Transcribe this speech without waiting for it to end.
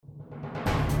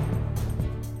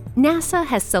NASA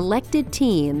has selected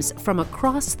teams from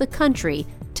across the country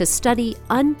to study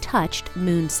untouched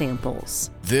moon samples.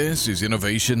 This is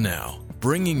Innovation Now,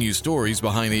 bringing you stories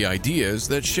behind the ideas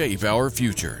that shape our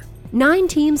future. 9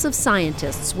 teams of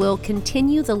scientists will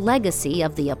continue the legacy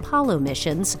of the Apollo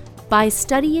missions by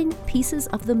studying pieces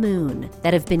of the moon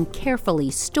that have been carefully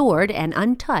stored and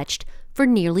untouched for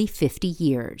nearly 50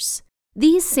 years.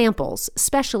 These samples,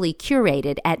 specially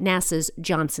curated at NASA's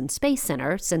Johnson Space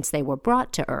Center since they were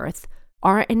brought to Earth,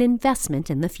 are an investment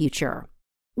in the future.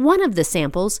 One of the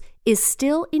samples is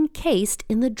still encased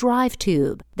in the drive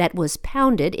tube that was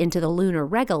pounded into the lunar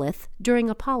regolith during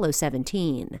Apollo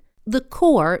 17. The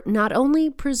core not only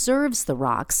preserves the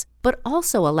rocks, but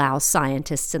also allows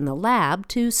scientists in the lab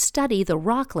to study the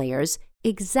rock layers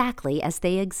exactly as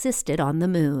they existed on the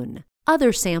moon.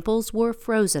 Other samples were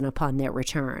frozen upon their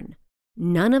return.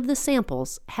 None of the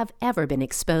samples have ever been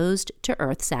exposed to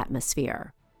Earth's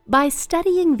atmosphere. By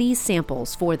studying these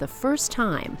samples for the first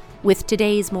time with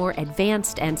today's more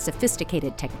advanced and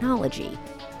sophisticated technology,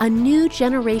 a new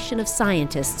generation of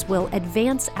scientists will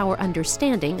advance our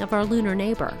understanding of our lunar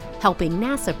neighbor, helping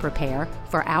NASA prepare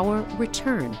for our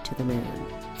return to the moon.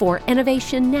 For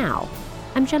Innovation Now,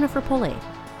 I'm Jennifer Pulley.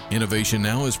 Innovation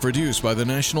Now is produced by the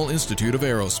National Institute of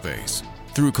Aerospace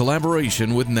through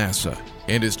collaboration with NASA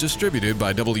and is distributed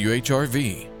by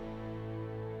WHRV.